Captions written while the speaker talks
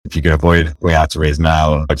if you can avoid going out to raise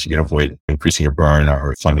now, but you can avoid increasing your burn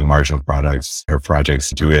or funding marginal products or projects,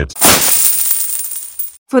 do it.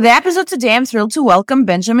 For the episode today, I'm thrilled to welcome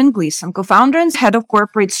Benjamin Gleason, co-founder and head of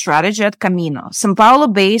corporate strategy at Kamino, São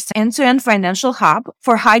Paulo-based end-to-end financial hub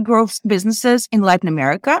for high-growth businesses in Latin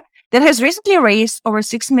America that has recently raised over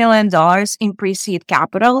 $6 million in pre-seed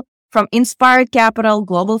capital from Inspired Capital,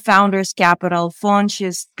 Global Founders Capital,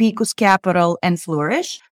 Fontes, Picos Capital, and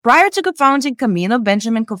Flourish. Prior to co-founding Kamino,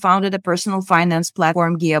 Benjamin co-founded a personal finance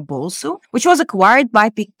platform, Guia Bolso, which was acquired by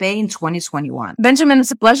PicPay in 2021. Benjamin, it's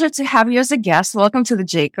a pleasure to have you as a guest. Welcome to the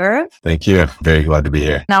J-Curve. Thank you. Very glad to be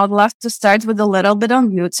here. Now, I'd love to start with a little bit on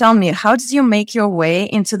you. Tell me, how did you make your way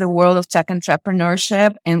into the world of tech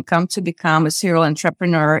entrepreneurship and come to become a serial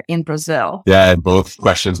entrepreneur in Brazil? Yeah, both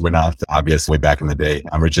questions were not obvious way back in the day.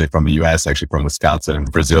 I'm originally from the US, actually from Wisconsin.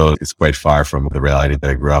 Brazil is quite far from the reality that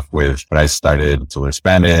I grew up with, but I started to learn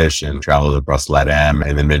Spanish and traveled across LATAM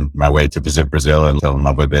and then made my way to visit Brazil and fell in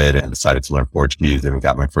love with it and decided to learn Portuguese and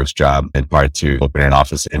got my first job in part to open an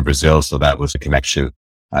office in Brazil. So that was a connection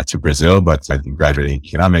to Brazil. But I graduated in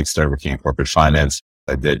economics, started working in corporate finance.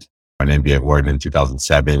 I did an MBA at Wharton in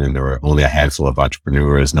 2007 and there were only a handful of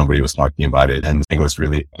entrepreneurs. Nobody was talking about it. And I think it was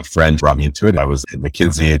really a friend brought me into it. I was at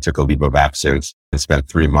McKinsey. I took a leave of absence and spent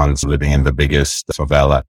 3 months living in the biggest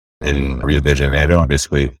favela in Rio de Janeiro,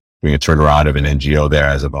 basically doing a turnaround of an NGO there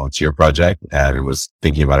as a volunteer project. And it was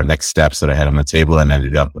thinking about the next steps that I had on the table and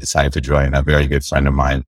ended up deciding to join a very good friend of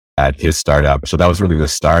mine at his startup. So that was really the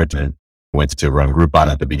start. And went to run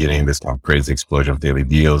Groupon at the beginning, this crazy explosion of daily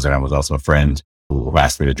deals. And I was also a friend who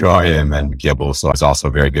asked me to join. And then Guia Bolso was also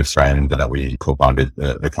a very good friend that we co-founded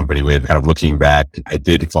the company with. Kind of looking back, I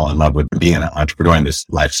did fall in love with being an entrepreneur in this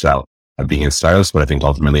lifestyle of being in startups, but I think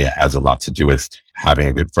ultimately it has a lot to do with having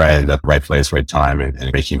a good friend at the right place, right time,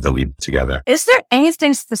 and making the leap together. Is there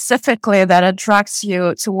anything specifically that attracts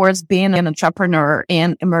you towards being an entrepreneur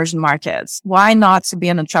in emerging markets? Why not to be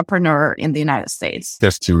an entrepreneur in the United States?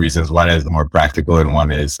 There's two reasons. One is more practical and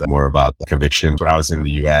one is more about conviction. When I was in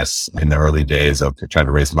the US in the early days of trying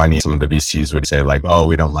to raise money, some of the VCs would say like, oh,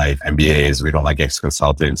 we don't like MBAs, we don't like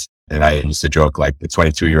ex-consultants. And I used to joke like the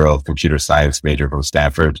 22-year-old computer science major from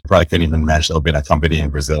Stanford probably couldn't even manage to open a company in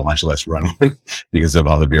Brazil, much less run because of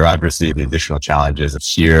all the bureaucracy, the additional challenges of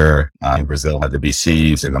here in Brazil. The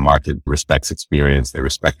VCs and the market respects experience. They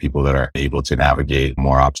respect people that are able to navigate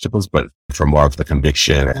more obstacles, but from more of the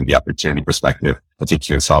conviction and the opportunity perspective, I think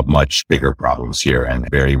you can solve much bigger problems here and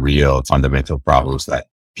very real fundamental problems that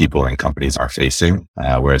people and companies are facing.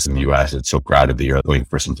 Whereas in the US, it's so crowded that you're looking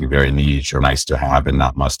for something very niche or nice to have and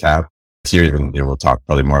not must have. Here, even, we'll talk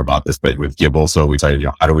probably more about this, but with Guia Bolso, we decided,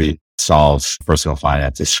 how do we solve personal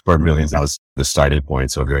finances for millions? That was the starting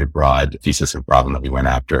point. So a very broad thesis and problem that we went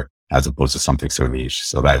after, as opposed to something so niche.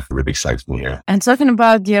 So that really excites me here. And talking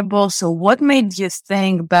about Guia Bolso, what made you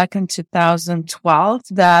think back in 2012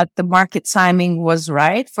 that the market timing was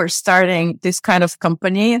right for starting this kind of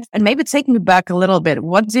company? And maybe take me back a little bit.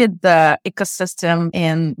 What did the ecosystem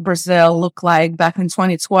in Brazil look like back in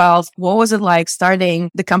 2012? What was it like starting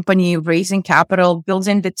the company, raising capital,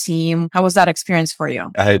 building the team? How was that experience for you?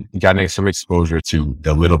 I had gotten some exposure to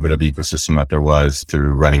the little bit of ecosystem that there was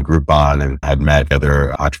through running Groupon and had met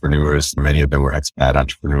other entrepreneurs. Many of them were expat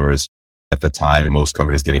entrepreneurs. At the time, most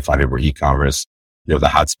companies getting funded were e-commerce, the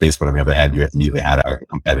hot space. But on the other hand, you immediately had a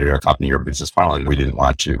competitor copying your business model, and we didn't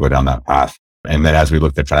want to go down that path. And then as we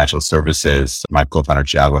looked at financial services, my co-founder,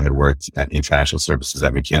 Thiago, had worked in financial services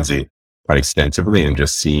at McKinsey quite extensively and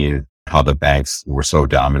just seeing how the banks were so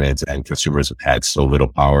dominant and consumers had so little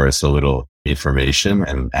power, so little information.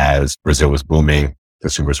 And as Brazil was booming,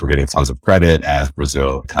 consumers were getting tons of credit. As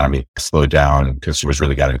Brazil economy slowed down, consumers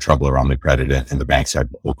really got in trouble around the credit and the banks had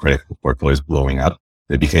whole credit portfolios blowing up.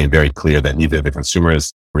 It became very clear that neither the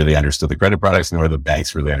consumers really understood the credit products nor the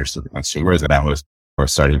banks really understood the consumers. And that was our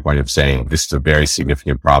starting point of saying, this is a very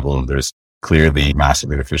significant problem. There's clearly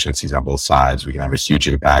massive inefficiencies on both sides. We can have a huge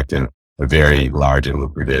impact in a very large and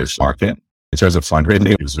lucrative market. In terms of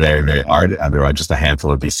fundraising, it was very, very hard. And there were just a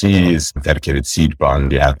handful of VCs, dedicated seed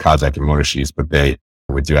fund. You had Kazakh and Monoshis, but they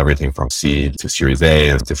would do everything from seed to Series A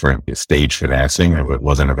and different stage financing. It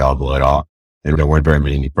wasn't available at all. And there weren't very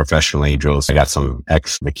many professional angels. I got some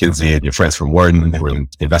ex-McKinsey and your friends from Wharton. They were in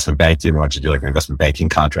investment banking. They wanted to do like an investment banking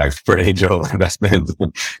contract for angel investments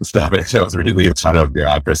and stuff. And so it was really a ton of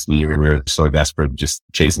bureaucracy. We were so desperate, just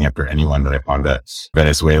chasing after anyone that I found a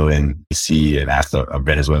Venezuelan VC and asked a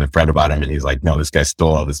Venezuelan friend about him. And he's like, no, this guy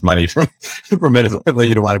stole all this money from Venezuela.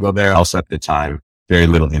 You don't want to go there. Also at the time, very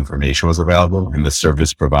little information was available and the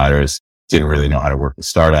service providers didn't really know how to work with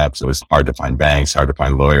startups. It was hard to find banks, hard to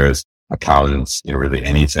find lawyers. accountants, really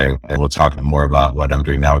anything. And we'll talk more about what I'm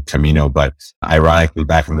doing now at Kamino. But ironically,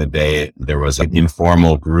 back in the day, there was an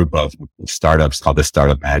informal group of startups called the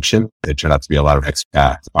Startup Mansion. It turned out to be a lot of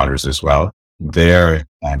expat founders as well. There,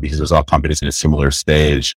 because it was all companies in a similar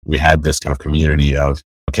stage, we had this kind of community of,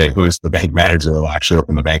 okay, who's the bank manager who will actually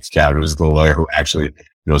open the bank account? Who's the lawyer who actually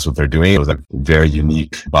knows what they're doing? It was a very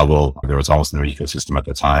unique bubble. There was almost no ecosystem at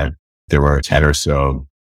the time. There were 10 or so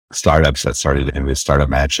startups that started in this startup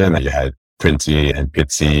mansion. You had Printy and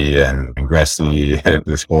Pitsy and Gressley, and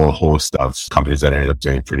this whole host of companies that ended up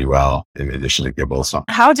doing pretty well in addition to Gibolso.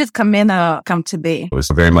 How did Kamino come to be? It was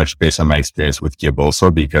very much based on my experience with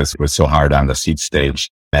Gibolso because it was so hard on the seed stage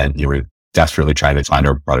and you were desperately trying to find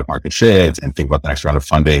our product market fit and think about the next round of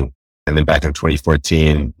funding. And then back in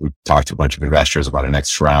 2014, we talked to a bunch of investors about a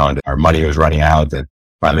next round. Our money was running out and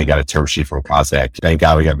finally got a term sheet from Kazakh. Thank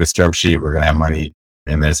God we got this term sheet. We're going to have money.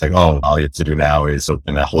 And then it's like, oh, all you have to do now is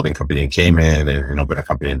open a holding company in Cayman and open a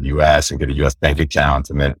company in the US and get a US bank account.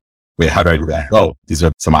 And then, wait, how do I do that? Oh, these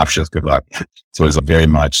are some options. Good luck. So it was very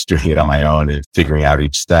much doing it on my own and figuring out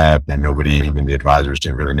each step. And nobody, even the advisors,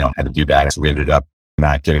 didn't really know how to do that. So we ended up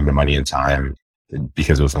not getting the money in time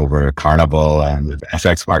because it was over Carnival and the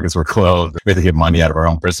FX markets were closed. We had to get money out of our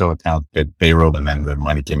own personal account, get payroll, and then the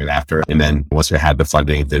money came in after. And then once we had the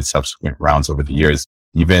funding, did subsequent rounds over the years.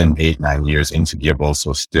 Even 8-9 years into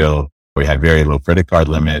Gibolso, still, we had very low credit card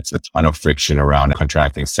limits, a ton of friction around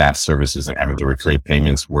contracting SaaS services and having the recurring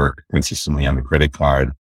payments work consistently on the credit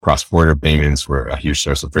card. Cross-border payments were a huge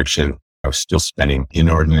source of friction. I was still spending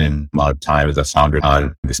inordinate amount of time as a founder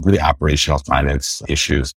on this really operational finance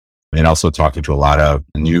issues. And also talking to a lot of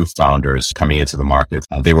new founders coming into the market.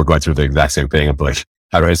 They were going through the exact same thing of like,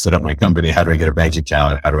 how do I set up my company? How do I get a bank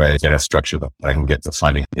account? How do I get a structure that I can get the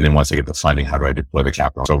funding? And then once I get the funding, how do I deploy the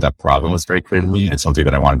capital? So that problem was very clear to me and something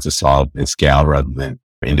that I wanted to solve and scale rather than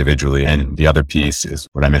individually. And the other piece is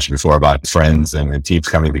what I mentioned before about friends and teams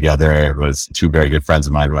coming together. It was two very good friends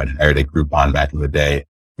of mine who I hired at Groupon back in the day.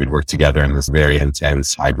 We'd worked together in this very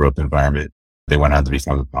intense, high growth environment. They went on to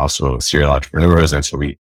become also serial entrepreneurs. And so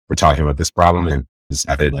we were talking about this problem and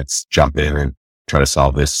decided, let's jump in and try to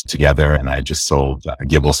solve this together. And I just sold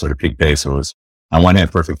Gibolso to PigPay. So it was on one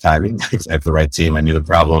hand, perfect timing. I had the right team. I knew the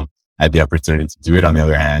problem. I had the opportunity to do it. On the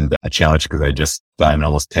other hand, a challenge because I just done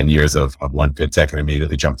almost 10 years of one fintech and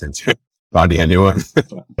immediately jumped into founding a new one.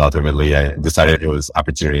 Ultimately, I decided it was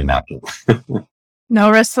opportunity not. No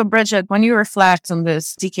rest for Bridget. When you reflect on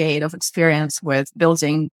this decade of experience with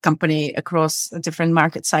building company across different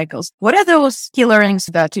market cycles, what are those key learnings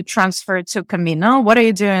that you transferred to Kamino? What are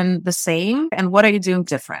you doing the same and what are you doing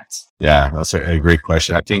different? Yeah, that's a great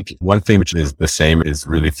question. I think one thing which is the same is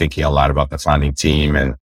really thinking a lot about the founding team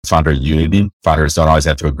and founder unity. Founders don't always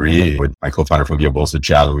have to agree. With my co-founder from Gibolso,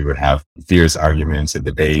 Chad, we would have fierce arguments and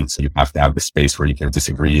debates. You have to have the space where you can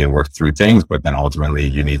disagree and work through things, but then ultimately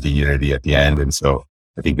you need the unity at the end. And so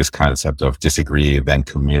I think this concept of disagree, then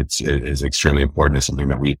commit is extremely important. It's something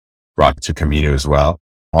that we brought to Kamino as well.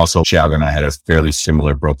 Also, Chad and I had a fairly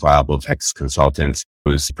similar profile, both ex-consultants. It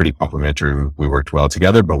was pretty complementary. We worked well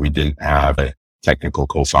together, but we didn't have a technical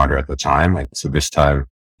co-founder at the time. So this time,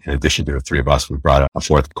 in addition to the three of us, we brought a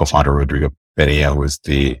fourth co-founder, Rodrigo Perea, who was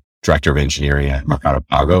the director of engineering at Mercado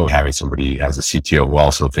Pago. Having somebody as a CTO who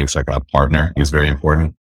also thinks like a partner is very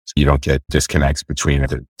important. So you don't get disconnects between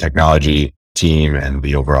the technology team and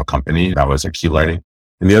the overall company. That was a key learning.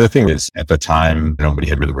 And the other thing is at the time, nobody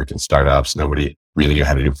had really worked in startups. Nobody really knew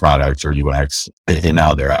how to do products or UX. And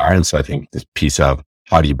now there are. And so I think this piece of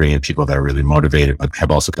how do you bring in people that are really motivated, but have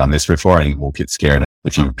also done this before and won't get scared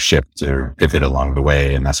if you shift or pivot along the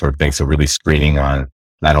way and that sort of thing. So really screening on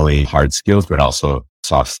not only hard skills, but also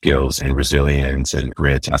soft skills and resilience and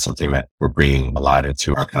grit. That's something that we're bringing a lot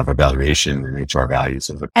into our kind of evaluation and into our values.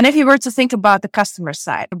 And if you were to think about the customer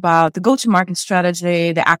side, about the go-to-market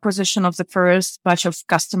strategy, the acquisition of the first batch of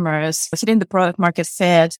customers, hitting the product market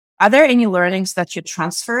fit, are there any learnings that you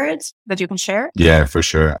transferred that you can share? Yeah, for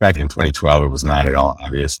sure. Back in 2012, it was not at all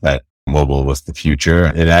obvious that mobile was the future.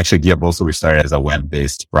 And actually, Gibolso, we started as a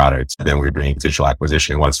web-based product. And then we were doing digital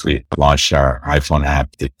acquisition. Once we launched our iPhone app,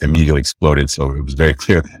 it immediately exploded. So it was very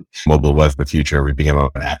clear that mobile was the future. We became an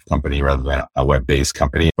app company rather than a web-based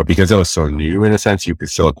company. But because it was so new, in a sense, you could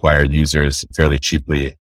still acquire users fairly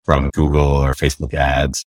cheaply from Google or Facebook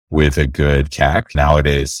ads with a good CAC.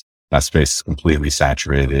 Nowadays, that space is completely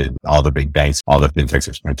saturated. All the big banks, all the fintechs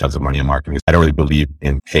are spending tons of money on marketing. I don't really believe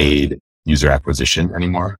in paid user acquisition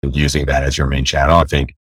anymore, using that as your main channel. I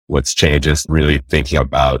think what's changed is really thinking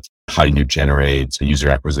about how you generate user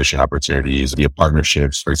acquisition opportunities via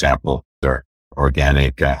partnerships, for example, or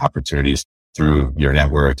organic opportunities. through your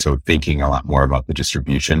network. So thinking a lot more about the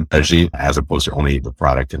distribution strategy as opposed to only the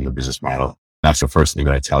product and the business model. That's the first thing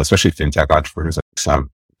that I tell, especially fintech entrepreneurs. Like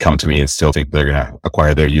some come to me and still think they're going to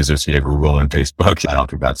acquire their users via Google and Facebook. I don't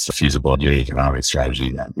think that's a feasible unit economic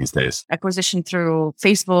strategy these days. Acquisition through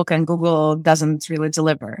Facebook and Google doesn't really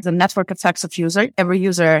deliver. The network effects of user, every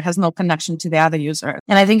user has no connection to the other user.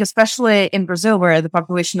 And I think especially in Brazil, where the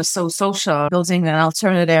population is so social, building an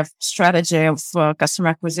alternative strategy of customer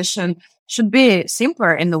acquisition should be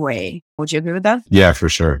simpler in the way. Would you agree with that? Yeah, for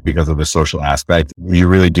sure. Because of the social aspect, you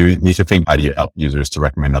really do need to think, how do you help users to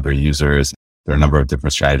recommend other users? There are a number of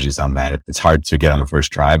different strategies on that. It's hard to get on the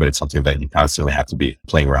first try, but it's something that you constantly have to be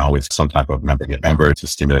playing around with some type of member to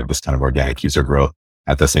stimulate this kind of organic user growth.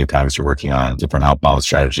 At the same time as you're working on different outbound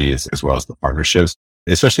strategies, as well as the partnerships,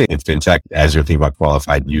 especially in fintech, as you're thinking about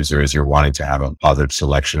qualified users, you're wanting to have a positive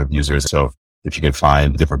selection of users. So if you can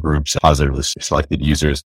find different groups, positively selected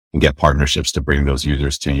users, and get partnerships to bring those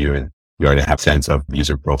users to you, and you already have a sense of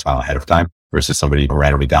user profile ahead of time versus somebody who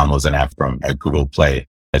randomly downloads an app from Google Play.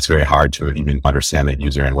 It's very hard to even understand that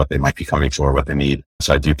user and what they might be coming for, what they need.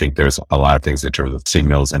 So I do think there's a lot of things in terms of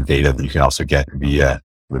signals and data that you can also get via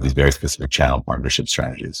with these very specific channel partnership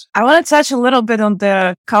strategies. I want to touch a little bit on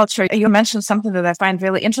the culture. You mentioned something that I find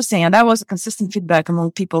really interesting, and that was a consistent feedback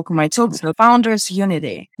among people whom I talked to. Founders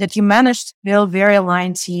unity, that you managed to build very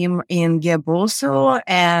aligned team in Gleason,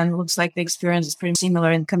 and looks like the experience is pretty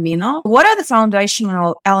similar in Kamino. What are the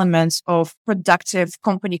foundational elements of productive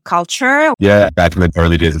company culture? Yeah, back in the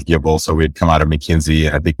early days of Gleason, we'd come out of McKinsey.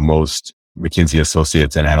 I think most McKinsey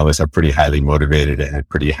associates and analysts are pretty highly motivated and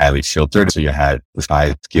pretty highly filtered. So you had this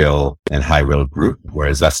high skill and high will group,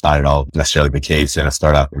 whereas that's not at all necessarily the case in a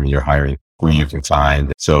startup. I mean, you're hiring who you can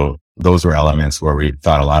find. So those were elements where we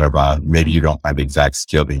thought a lot about, maybe you don't find the exact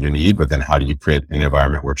skill that you need, but then how do you create an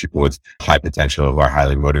environment where people with high potential or are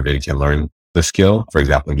highly motivated can learn the skill? For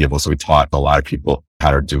example, in Gleason, so we taught a lot of people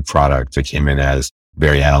how to do product. They came in as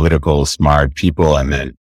very analytical, smart people, and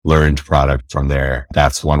then learned product from there.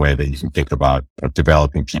 That's one way that you can think about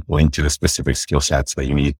developing people into the specific skill sets that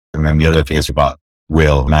you need. And then the other thing is about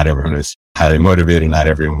will. Not everyone is highly motivated. Not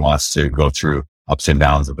everyone wants to go through ups and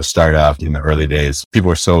downs of a startup. In the early days, people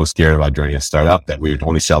were so scared about joining a startup that we would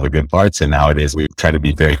only sell the good parts. And nowadays we try to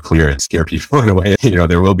be very clear and scare people in a way.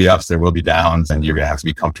 There will be ups, there will be downs, and you're going to have to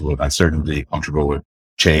be comfortable with uncertainty, comfortable with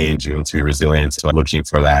change, to be resilient. So I'm looking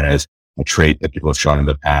for that as a trait that people have shown in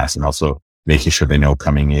the past, and also making sure they know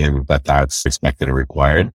coming in that that's expected or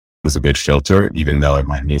required is a good filter, even though it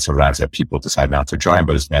might mean sometimes that people decide not to join,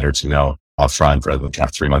 but it's better to know upfront rather than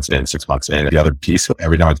 3 months in, 6 months in. The other piece,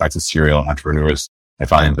 every time I talk to serial entrepreneurs, I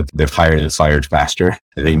find that they've hired and fired faster.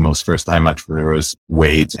 I think most first-time entrepreneurs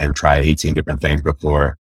wait and try 18 different things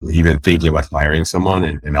before even thinking about hiring someone.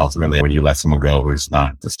 And ultimately, when you let someone go who's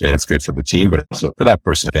not the fit, it's good for the team, but also for that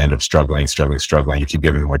person to end up struggling. You keep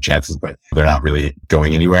giving them more chances, but they're not really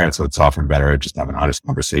going anywhere. And so it's often better to just have an honest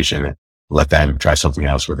conversation and let them try something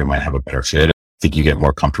else where they might have a better fit. I think you get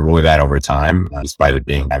more comfortable with that over time, despite it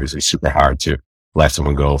being obviously super hard to let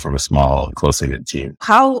someone go from a small, closely knit team.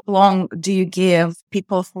 How long do you give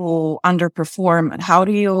people who underperform, and how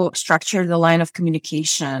do you structure the line of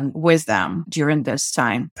communication with them during this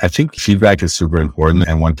time? I think feedback is super important.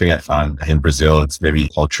 And one thing I found in Brazil, it's maybe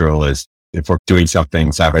cultural, is if we're doing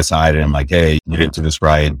something side by side and I'm like, hey, you didn't do this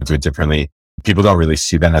right, do it differently. People don't really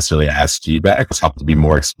see that necessarily as feedback. It's helped to be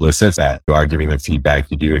more explicit that you are giving them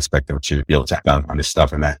feedback. You do expect them to be able to act on this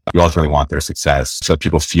stuff, and that you ultimately want their success. So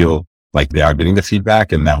people feel like they are getting the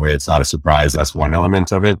feedback, and that way it's not a surprise. That's one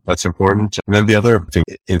element of it that's important. And then the other thing,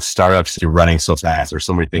 in startups, you're running so fast. There's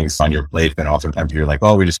so many things on your plate that oftentimes you're like,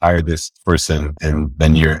 oh, we just hired this person. And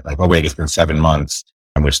then you're like, oh, wait, it's been 7 months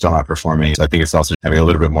and we're still not performing. So I think it's also having a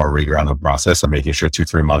little bit more rigor on the process of making sure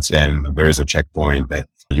 2-3 months in, there is a checkpoint that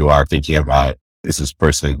you are thinking about, is this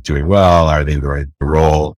person doing well? Are they in the right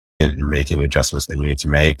role? And making adjustments that you need to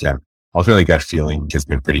make. And ultimately, gut feeling has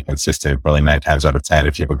been pretty consistent. Probably 9 times out of 10,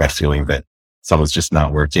 if you have a gut feeling that someone's just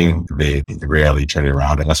not working, they rarely turn it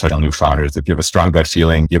around. And that's why I tell new founders, if you have a strong gut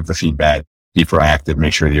feeling, give the feedback, be proactive,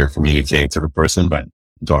 make sure you're communicating to the person, but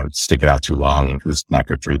don't stick it out too long because it's not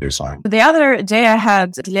good for either side. The other day I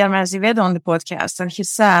had Guilherme Azevedo on the podcast, and he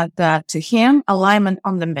said that to him, alignment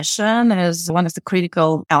on the mission is one of the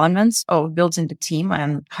critical elements of building the team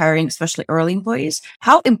and hiring, especially early employees.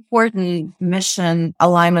 How important mission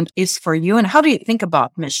alignment is for you, and how do you think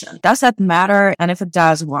about mission? Does that matter? And if it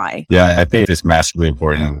does, why? Yeah, I think it's massively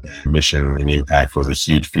important. Mission and impact was a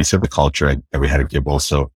huge piece of the culture that we had at Gibble.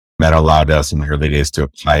 So that allowed us in the early days to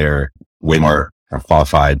hire way more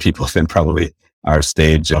qualified people than probably our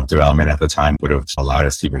stage of development at the time would have allowed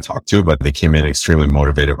us to even talk to, but they came in extremely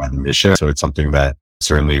motivated by the mission. So it's something that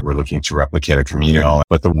certainly we're looking to replicate at Kamino.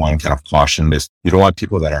 But the one kind of caution is you don't want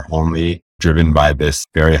people that are only driven by this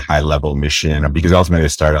very high level mission, because ultimately a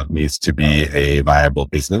startup needs to be a viable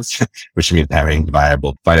business, which means having a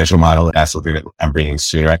viable financial model. That's something that I'm bringing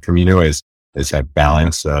sooner at Kamino is that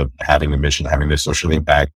balance of having the mission, having the social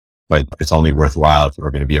impact. But it's only worthwhile if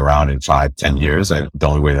we're going to be around in 5-10 years. And the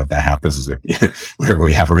only way that happens is if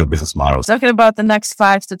we have a real business model. Talking about the next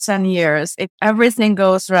 5 to 10 years, if everything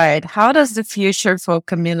goes right, how does the future for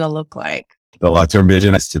Kamino look like? The long-term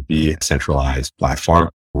vision is to be a centralized platform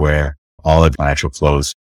where all of the financial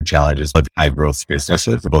flows, challenges of high growth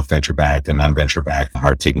businesses, both venture backed and non-venture backed,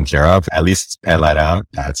 are taken care of. At least spell that out.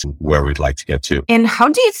 That's where we'd like to get to. And how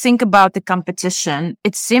do you think about the competition?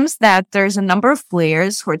 It seems that there's a number of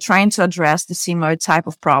players who are trying to address the similar type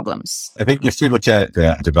of problems. I think if you look at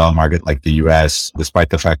the developed market like the US, despite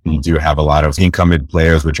the fact that you do have a lot of incumbent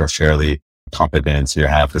players, which are fairly competent, you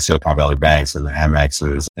have the Silicon Valley banks and the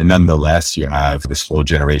Amexes, and nonetheless, you have this whole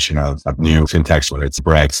generation of new fintechs, whether it's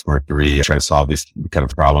Brex, Mercury, trying to solve these kind of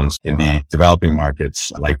problems. In the developing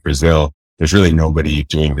markets like Brazil, there's really nobody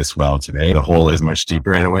doing this well today. The hole is much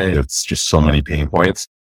deeper in a way. It's just so many pain points.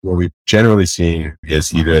 What we've generally seen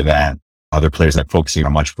is either that other players are focusing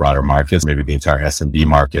on much broader markets, maybe the entire SMB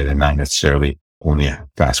market and not necessarily only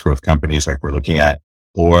fast growth companies like we're looking at,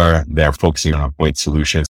 or they're focusing on point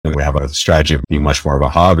solutions. And we have a strategy of being much more of a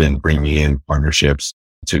hub and bringing in partnerships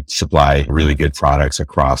to supply really good products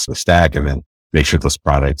across the stack, and then make sure those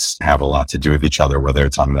products have a lot to do with each other, whether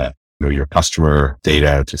it's on the your customer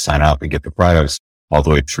data to sign up and get the products, all the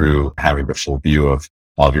way through having the full view of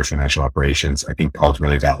all of your financial operations. I think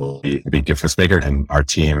ultimately that will be a big difference maker. And our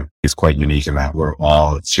team is quite unique in that we're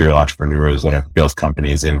all serial entrepreneurs that have built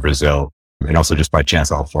companies in Brazil. And also just by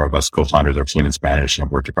chance, all 4 of us co-founders are fluent in Spanish and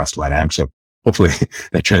have worked across LATAM. So hopefully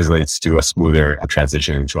that translates to a smoother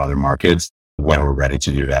transition into other markets when we're ready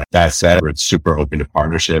to do that. That said, we're super open to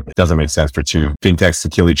partnership. It doesn't make sense for 2 fintechs to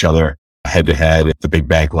kill each other head to head. The big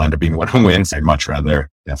bank will end up being one who wins. I'd much rather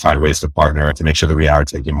find ways to partner to make sure that we are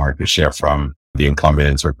taking market share from the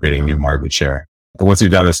incumbents or creating new market share. But once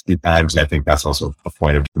we've done this a few times, I think that's also a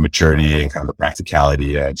point of the maturity and kind of the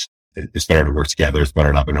practicality. It's better to work together. It's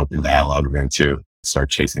better to have an open dialogue than to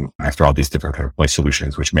start chasing after all these different kind of point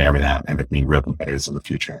solutions, which may or may not end up being real competitors in the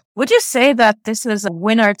future. Would you say that this is a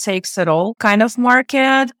winner takes it all kind of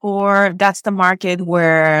market, or that's the market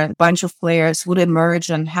where a bunch of players would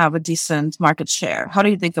emerge and have a decent market share? How do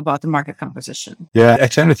you think about the market composition? Yeah, I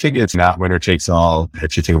tend to think it's not winner takes all.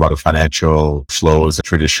 If you think about the financial flows,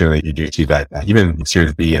 traditionally you do see that even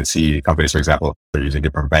Series B and C companies, for example, are using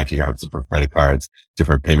different banking accounts, different credit cards,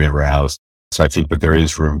 different payment rails. So I think that there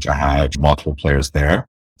is room to have multiple players there.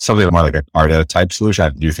 Something more like a Carta type solution. I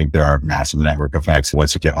do think there are massive network effects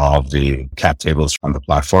once you get all of the cap tables on the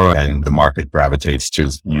platform and the market gravitates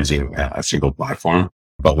to using a single platform.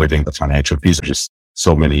 But within the financial piece, there's just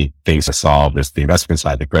so many things to solve. There's the investment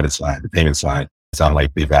side, the credit side, the payment side. It's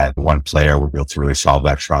unlikely that one player will be able to really solve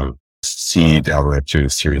that from seed all the way up to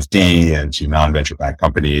Series D and to non-venture backed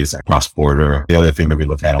companies and cross-border. The other thing that we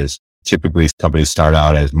look at is typically companies start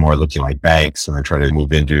out as more looking like banks and then try to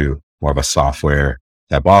move into more of a software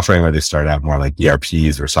type offering, where they start out more like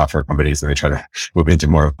ERPs or software companies and they try to move into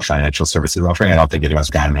more financial services offering. I don't think anyone's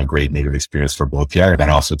gotten a great native experience for both yet. That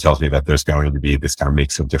also tells me that there's going to be this kind of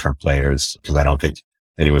mix of different players, because I don't think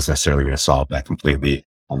anyone's necessarily going to solve that completely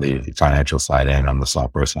on the financial side and on the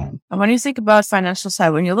software side. And when you think about financial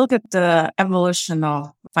side, when you look at the evolution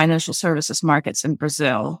of financial services markets in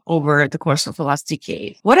Brazil over the course of the last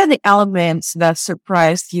decade, what are the elements that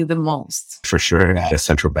surprised you the most? For sure, at a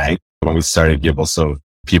central bank, when we started, also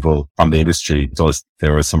people from the industry told us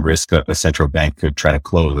there was some risk that the central bank could try to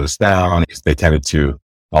close us down, because they tended to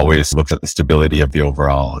always look at the stability of the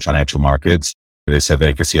overall financial markets. They said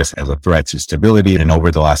they could see us as a threat to stability. And over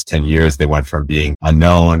the last 10 years, they went from being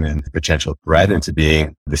unknown and potential threat into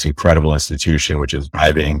being this incredible institution, which is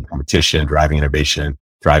driving competition, driving innovation,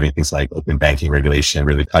 driving things like open banking regulation,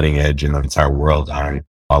 really cutting edge in the entire world on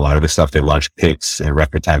a lot of the stuff. They launched PIX in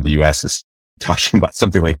record time. The US is talking about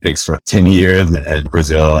something like PIX for 10 years, and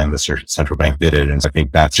Brazil and the central bank did it. And so I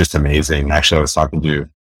think that's just amazing. Actually, I was talking to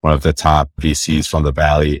one of the top VCs from the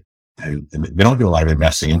Valley, and they don't do a lot of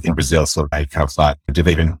investing in Brazil. So I kind of thought, did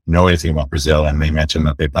they even know anything about Brazil? And they mentioned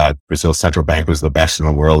that they thought Brazil's central bank was the best in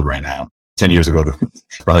the world right now. 10 years ago,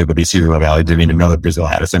 probably the VCs in the Valley didn't even know that Brazil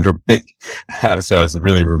had a central bank. So it's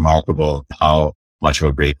really remarkable how much of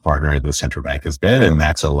a great partner the central bank has been. And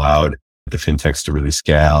that's allowed the fintechs to really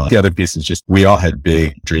scale. The other piece is just, we all had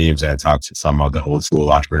big dreams. And I talked to some of the old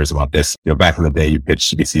school entrepreneurs about this. Back in the day, you pitched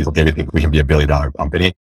to VCs, okay, we think we can be $1 billion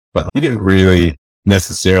company, but you didn't really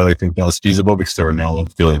necessarily think that was feasible because there were no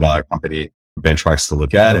 $1 billion company benchmarks to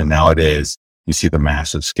look at. And nowadays you see the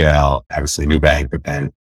massive scale, obviously Nubank, but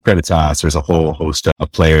then Creditas, there's a whole host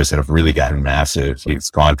of players that have really gotten massive. It's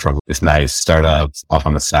gone from this nice startups off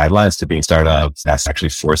on the sidelines to being startups that's actually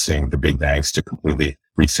forcing the big banks to completely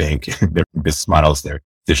rethink their business models, their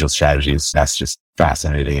digital strategies. That's just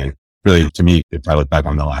fascinating. And really, to me, if I look back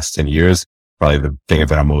on the last 10 years, probably the thing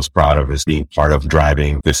that I'm most proud of is being part of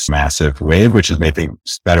driving this massive wave, which is making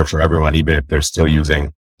things better for everyone, even if they're still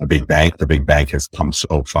using a big bank. The big bank has come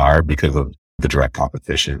so far because of the direct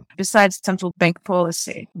competition. Besides central bank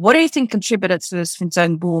policy, what do you think contributed to this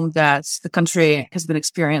fintech boom that the country has been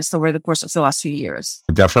experienced over the course of the last few years?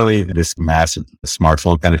 Definitely this massive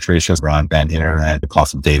smartphone penetration, broadband internet, the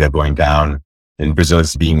cost of data going down. In Brazil,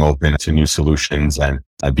 it's being open to new solutions and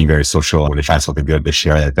being very social. When they find something good, they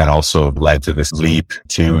share it. That also led to this leap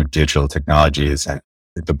to digital technologies. And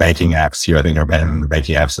the banking apps here, I think, are better than the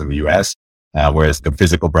banking apps in the US. Whereas the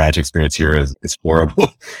physical branch experience here is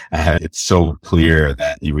horrible. It's so clear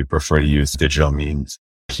that you would prefer to use digital means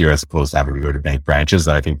here as opposed to having to go to bank branches.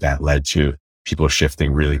 I think that led to people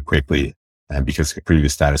shifting really quickly because the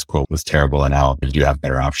previous status quo was terrible and now you do have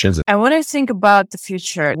better options. And when I think about the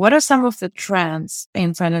future, what are some of the trends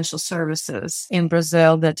in financial services in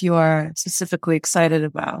Brazil that you are specifically excited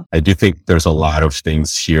about? I do think there's a lot of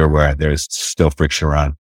things here where there's still friction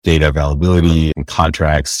around data availability and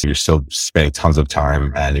contracts. You're still spending tons of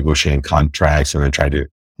time negotiating contracts and then trying to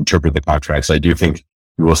interpret the contracts. I do think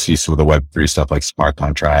we will see some of the Web3 stuff like smart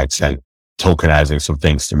contracts and tokenizing some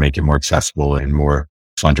things to make it more accessible and more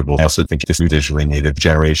fungible. I also think this new digitally native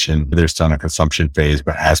generation, they're still in a consumption phase,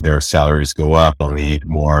 but as their salaries go up, they'll need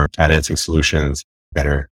more financing solutions,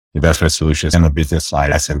 better investment solutions. And the business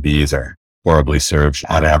side, SMBs are horribly served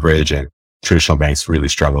on average, and traditional banks really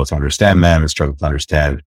struggle to understand them and struggle to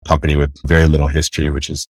understand a company with very little history, which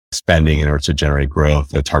is spending in order to generate growth.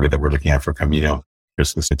 The target that we're looking at for Kamino,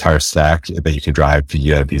 there's this entire stack that you can drive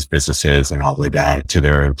via these businesses and all the way down to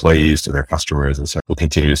their employees, to their customers. And so we'll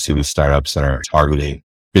continue to see these startups that are targeting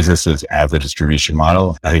businesses as a distribution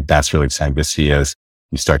model. I think that's really exciting to see as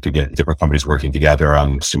you start to get different companies working together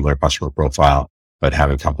on similar customer profile, but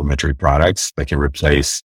having complementary products that can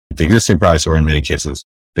replace the existing products, or in many cases,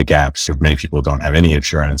 the gaps. Many people don't have any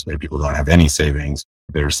insurance. Many people don't have any savings.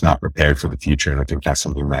 They're just not prepared for the future. And I think that's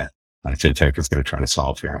something that fintech is going to try to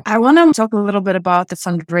solve here. I want to talk a little bit about the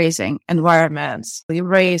fundraising environment. You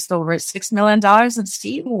raised over $6 million in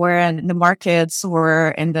seed, where the markets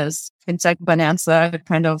were in this fintech bonanza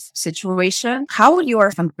kind of situation. How would your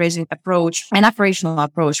fundraising approach and operational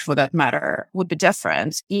approach, for that matter, would be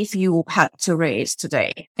different if you had to raise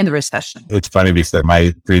today in the recession? It's funny because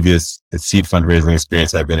my previous seed fundraising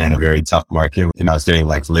experience, I've been in a very tough market. I was getting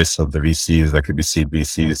like lists of the VCs that could be seed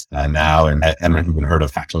VCs now, and I haven't even heard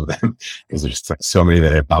of half of them because there's just like so many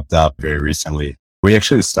that have popped up very recently. We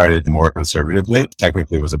actually started more conservatively.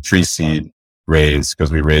 Technically, it was a pre-seed raise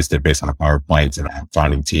because we raised it based on a PowerPoint and a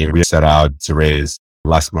founding team. We set out to raise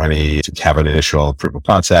less money to have an initial proof of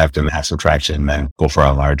concept and have some traction, and then go for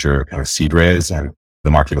a larger kind of seed raise. And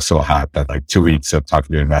the market was so hot that like 2 weeks of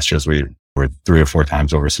talking to investors, we were 3 or 4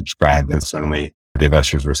 times oversubscribed. And suddenly the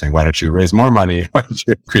investors were saying, why don't you raise more money? Why don't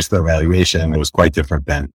you increase the valuation? It was quite different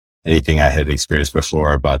than anything I had experienced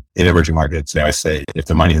before. But in emerging markets, they always say, if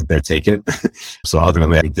the money is there, take it. So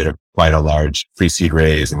ultimately, we did quite a large pre-seed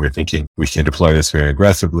raise, and we're thinking we can deploy this very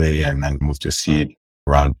aggressively and then move to seed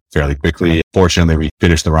round fairly quickly. Fortunately, we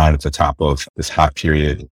finished the round at the top of this hot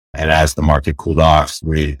period. And as the market cooled off,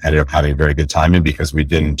 we ended up having very good timing because we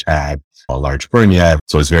didn't have a large burn yet.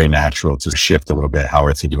 So it's very natural to shift a little bit how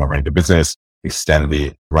we're thinking about running the business, extend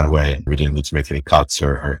the runway. We didn't need to make any cuts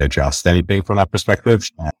or adjust anything from that perspective.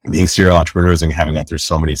 Being serial entrepreneurs and having gone through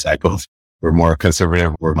so many cycles, we're more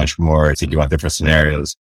conservative. We're much more thinking about different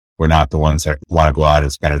scenarios. We're not the ones that want to go out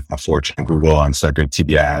and spend a fortune on Google and start doing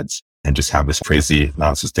TV ads and just have this crazy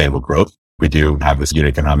non-sustainable growth. We do have this unit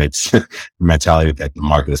economics mentality that the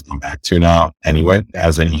market has come back to now. Anyway,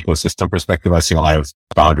 as an ecosystem perspective, I've seen a lot of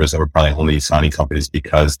founders that were probably only founding companies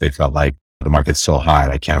because they felt like the market's so hot,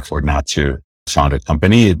 I can't afford not to found a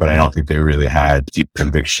company, but I don't think they really had deep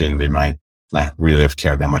conviction. They might not really have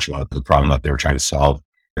cared that much about the problem that they were trying to solve.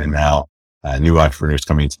 And now new entrepreneurs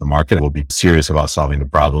coming into the market will be serious about solving the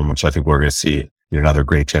problem, which I think we're going to see another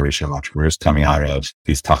great generation of entrepreneurs coming out of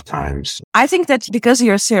these tough times. I think that because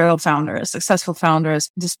you're serial founders, successful founders,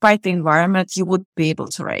 despite the environment, you would be able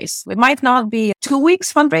to raise. It might not be 2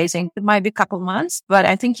 weeks fundraising. It might be a couple months, but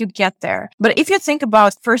I think you'd get there. But if you think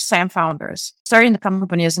about first-time founders starting the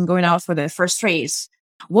companies and going out for their first raise,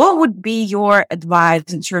 what would be your advice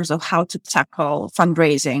in terms of how to tackle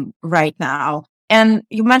fundraising right now? And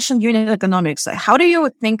you mentioned unit economics. How do you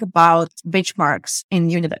think about benchmarks in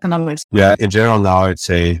unit economics? Yeah, in general, now I'd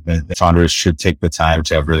say that the founders should take the time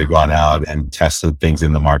to have really gone out and tested things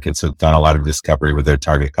in the market. So done a lot of discovery with their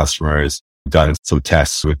target customers, done some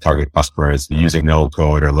tests with target customers using no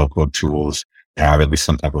code or low code tools, have at least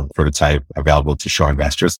some type of prototype available to show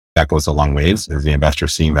investors. That goes a long ways as the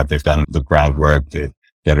investors seeing that they've done the groundwork, they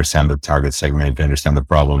understand the target segment, they understand the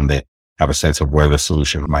problem, they have a sense of where the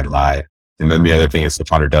solution might lie. And then the other thing is the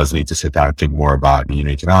founder does need to sit down and think more about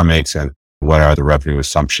unit economics and what are the revenue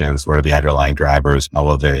assumptions, what are the underlying drivers, how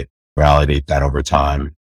will they validate that over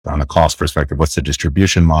time. On the cost perspective, what's the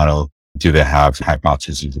distribution model? Do they have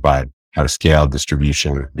hypotheses about how to scale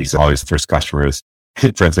distribution? These are always first customers,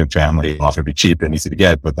 friends and family, often be cheap and easy to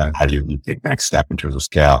get, but then how do you take the next step in terms of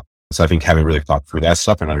scale? So I think having really thought through that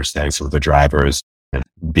stuff and understanding some of the drivers and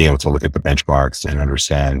being able to look at the benchmarks and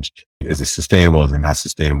understand, is it sustainable? Is it not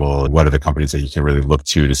sustainable? What are the companies that you can really look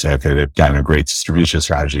to say, okay, they've gotten a great distribution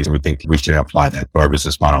strategy. And we think we should apply that to our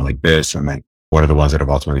business model like this. And then what are the ones that have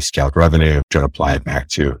ultimately scaled revenue? Try to apply it back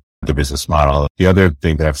to the business model. The other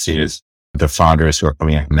thing that I've seen is the founders who are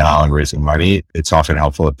coming in now and raising money. It's often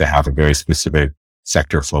helpful if they have a very specific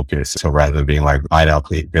sector focus. So rather than being like, I don't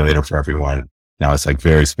play for everyone. Now it's like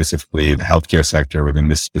very specifically the healthcare sector within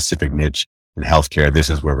this specific niche. In healthcare, this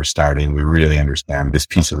is where we're starting. We really understand this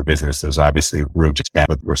piece of the business. There's obviously room to expand,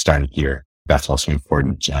 but we're starting here. That's also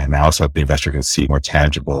important. And also the investor can see more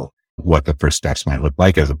tangible what the first steps might look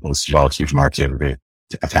like as opposed to a huge market to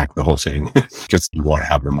attack the whole thing because you won't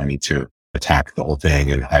have the money to attack the whole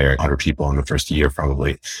thing and hire 100 people in the first year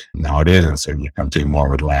probably nowadays. And so you come doing more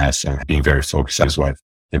with less and being very focused is what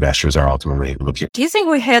investors are ultimately looking. Do you think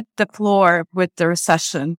we hit the floor with the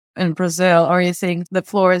recession in Brazil, or you think the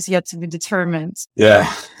floor is yet to be determined?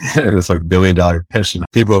 Yeah, it's like $1 billion pitch.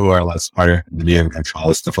 People who are a lot smarter than me and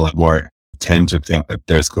control stuff a lot more tend to think that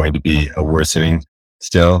there's going to be a worsening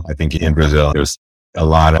still. I think in Brazil, there's a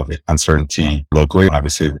lot of uncertainty locally.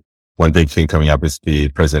 Obviously, one big thing coming up is the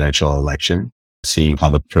presidential election, seeing how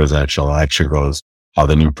the presidential election goes, how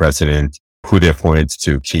the new president, who they appoint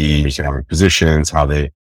to key economic positions, how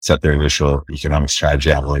they set their initial economic strategy,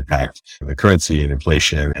 how will impact the currency and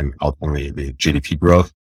inflation and ultimately the GDP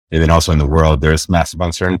growth. And then also in the world, there's massive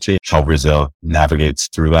uncertainty. How Brazil navigates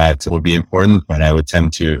through that will be important, but I would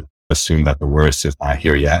tend to assume that the worst is not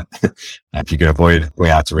here yet. If you can avoid going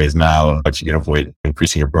out to raise now, but you can avoid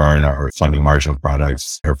increasing your burn or funding marginal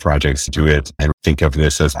products or projects, do it and think of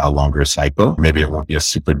this as a longer cycle. Maybe it won't be a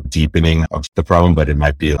super deepening of the problem, but it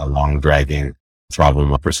might be a long dragging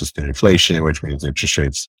problem of persistent inflation, which means interest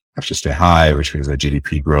rates have to stay high, which means that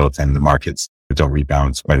GDP growth and the markets don't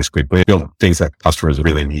rebound quite as quickly. Build things that customers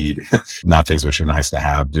really need, not things which are nice to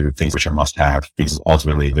have, do things which are must have, because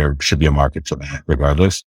ultimately there should be a market for that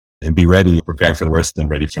regardless. And be ready, prepare for the worst and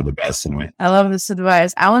ready for the best in a way. I love this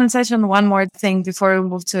advice. I want to touch on one more thing before we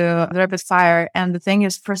move to the rapid fire. And the thing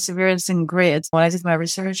is perseverance and grit. When I did my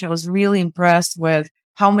research, I was really impressed with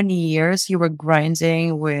how many years you were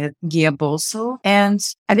grinding with Guia Bolso. And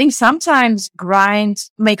I think sometimes grind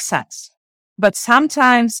makes sense, but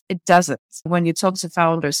sometimes it doesn't. When you talk to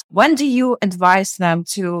founders, when do you advise them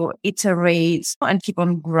to iterate and keep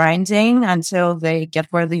on grinding until they get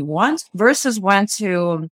where they want versus when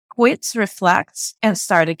to quit, reflect, and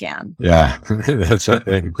start again? Yeah, that's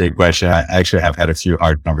a great question. I actually have had a few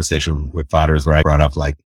hard conversations with founders where I brought up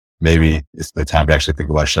like, maybe it's the time to actually think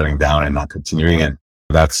about shutting down and not continuing. And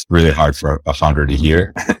that's really hard for a founder to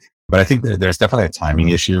hear. But I think there's definitely a timing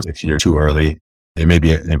issue. If you're too early, it may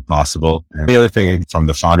be impossible. And the other thing from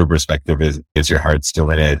the founder perspective is your heart still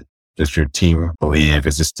in it? Does your team believe?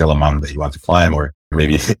 Is this still a mountain that you want to climb? Or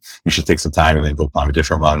maybe you should take some time and then go climb a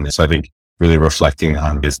different mountain. So I think really reflecting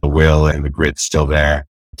on is the will and the grit still there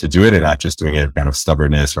to do it and not just doing it kind of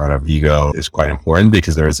stubbornness or out of ego is quite important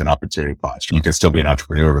because there is an opportunity cost. You can still be an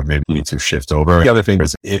entrepreneur, but maybe you need to shift over. The other thing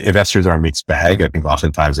is investors are a mixed bag. I think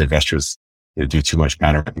oftentimes investors do too much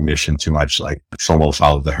pattern recognition, too much like FOMO,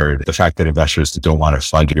 follow the herd. The fact that investors don't want to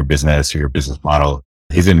fund your business or your business model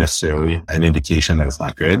isn't necessarily an indication that it's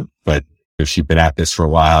not good. But if you've been at this for a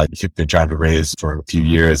while, you've been trying to raise for a few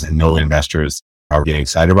years and no investors are getting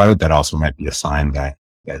excited about it, that also might be a sign that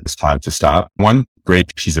it's time to stop. One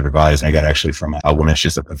great piece of advice I got actually from a woman,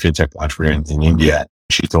 she's a fintech entrepreneur in India.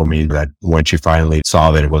 She told me that when she finally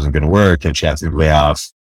saw that it wasn't going to work and she had to lay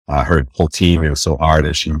off her whole team, it was so hard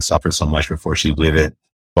and she suffered so much before she did it.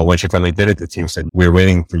 But when she finally did it, the team said, we're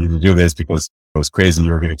waiting for you to do this because it was crazy.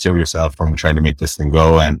 You were going to kill yourself from trying to make this thing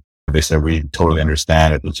go. And they said, we totally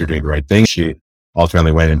understand. I think you're doing the right thing. She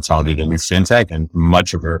ultimately went and founded a new fintech, and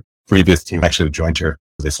much of her previous team actually joined her.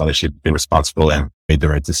 They saw that she'd been responsible and made the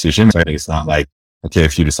right decision. So I think it's not like, okay,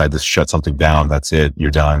 if you decide to shut something down, that's it.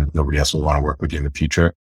 You're done. Nobody else will want to work with you in the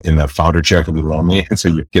future. In the founder chair, it can be lonely. And so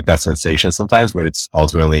you get that sensation sometimes, but it's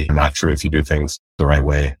ultimately not true if you do things the right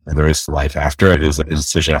way. And there is life after. It is a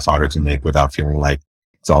decision a founder can make without feeling like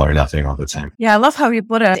it's all or nothing all the time. Yeah, I love how you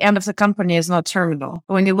put it. The end of the company is not terminal.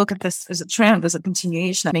 When you look at this as a trend, as a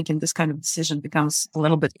continuation, making this kind of decision becomes a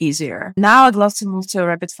little bit easier. Now I'd love to move to a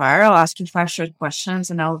rapid fire. I'll ask you 5 short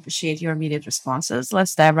questions and I'll appreciate your immediate responses.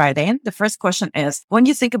 Let's dive right in. The first question is, when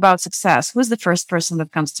you think about success, who's the first person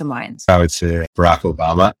that comes to mind? I would say Barack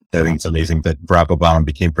Obama. I think it's amazing that Barack Obama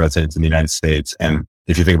became president in the United States. And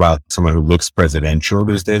if you think about someone who looks presidential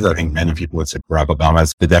these days, I think many people would say Barack Obama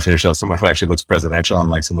is the definition of someone who actually looks presidential,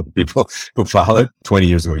 unlike some of the people who followed 20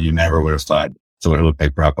 years ago. You never would have thought someone who looked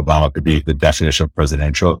like Barack Obama could be the definition of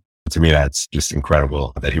presidential. To me, that's just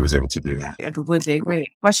incredible that he was able to do that. I completely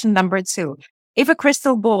agree. Question number 2. If a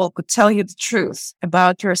crystal ball could tell you the truth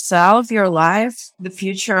about yourself, your life, the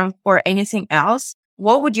future, or anything else,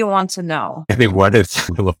 what would you want to know? I think what if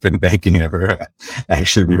open banking ever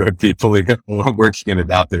actually be what people working in it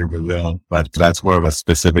out there in Brazil? But that's more of a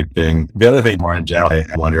specific thing. The other thing more in general, I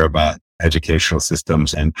wonder about educational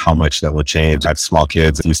systems and how much that will change. I have small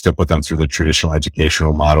kids. You still put them through the traditional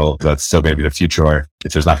educational model. That's still going to be the future. Or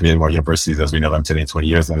if there's not going to be any more universities as we know them today in 20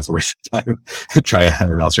 years, then it's a waste of time to try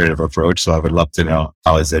an alternative approach. So I would love to know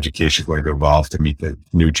how is education going to evolve to meet the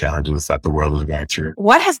new challenges that the world is going through.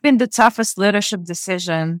 What has been the toughest leadership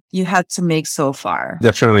decision you had to make so far?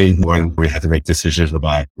 Definitely when we had to make decisions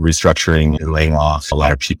about restructuring and laying off a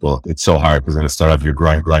lot of people. It's so hard because in a startup, you're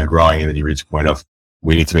growing, and then you reach a point of,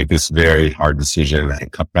 we need to make this very hard decision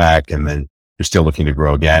and cut back. And then you're still looking to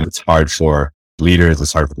grow again. It's hard for leaders.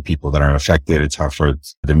 It's hard for the people that are affected. It's hard for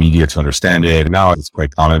the media to understand it. Now it's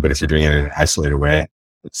quite common, but if you're doing it in an isolated way,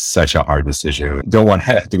 it's such a hard decision. Don't want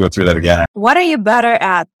to have to go through that again. What are you better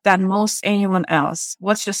at than most anyone else?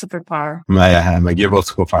 What's your superpower? My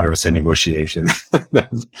Gearbox co-founder was saying negotiation. I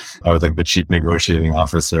was like the chief negotiating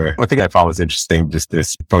officer. One thing I found was interesting, just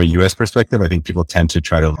this from a US perspective, I think people tend to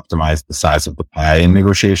try to optimize the size of the pie in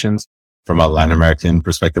negotiations. From a Latin American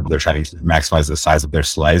perspective, they're trying to maximize the size of their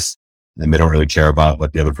slice and they don't really care about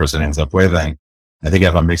what the other person ends up with. I think I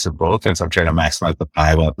have a mix of both. And so I'm trying to maximize the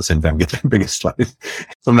pie while at the same time get the biggest slice.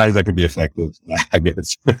 Sometimes that can be effective. I get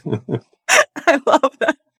it. I love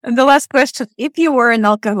that. And the last question, if you were an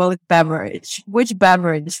alcoholic beverage, which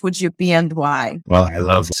beverage would you be and why? Well, I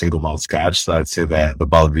love single malt scotch. So I'd say that the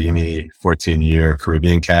Baldini 14-year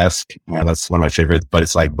Caribbean cask. That's one of my favorites, but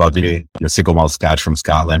it's like Baldini, single malt scotch from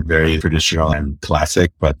Scotland, very traditional and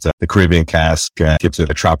classic. But the Caribbean cask gives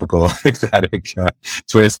it a tropical, exotic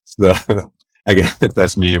twist. So, I guess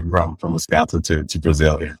that's me from Wisconsin to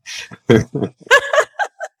Brazil here.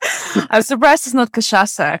 I'm surprised it's not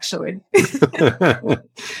cachaça, actually.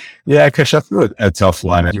 Yeah, cachaça is a tough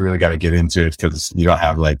one. You really got to get into it because you don't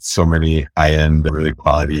have like so many high-end, really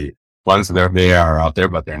quality ones. They are out there,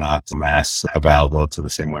 but they're not mass available to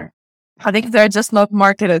the same way. I think they're just not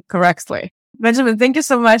marketed correctly. Benjamin, thank you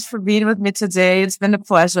so much for being with me today. It's been a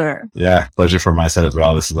pleasure. Yeah, pleasure from my side as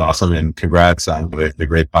well. This is awesome. And congrats on the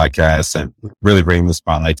great podcast and really bringing the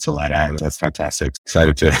spotlight to Light Eye. That's fantastic.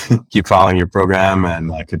 Excited to keep following your program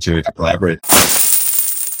and continue to collaborate.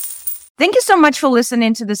 Thank you so much for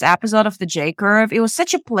listening to this episode of The J Curve. It was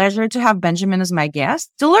such a pleasure to have Benjamin as my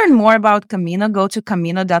guest. To learn more about Kamino, go to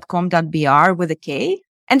kamino.com.br with a K.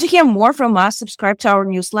 And to hear more from us, subscribe to our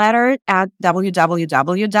newsletter at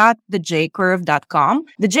www.thejcurve.com.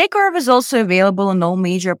 The J Curve is also available on all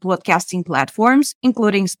major podcasting platforms,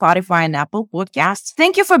 including Spotify and Apple Podcasts.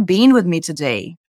 Thank you for being with me today.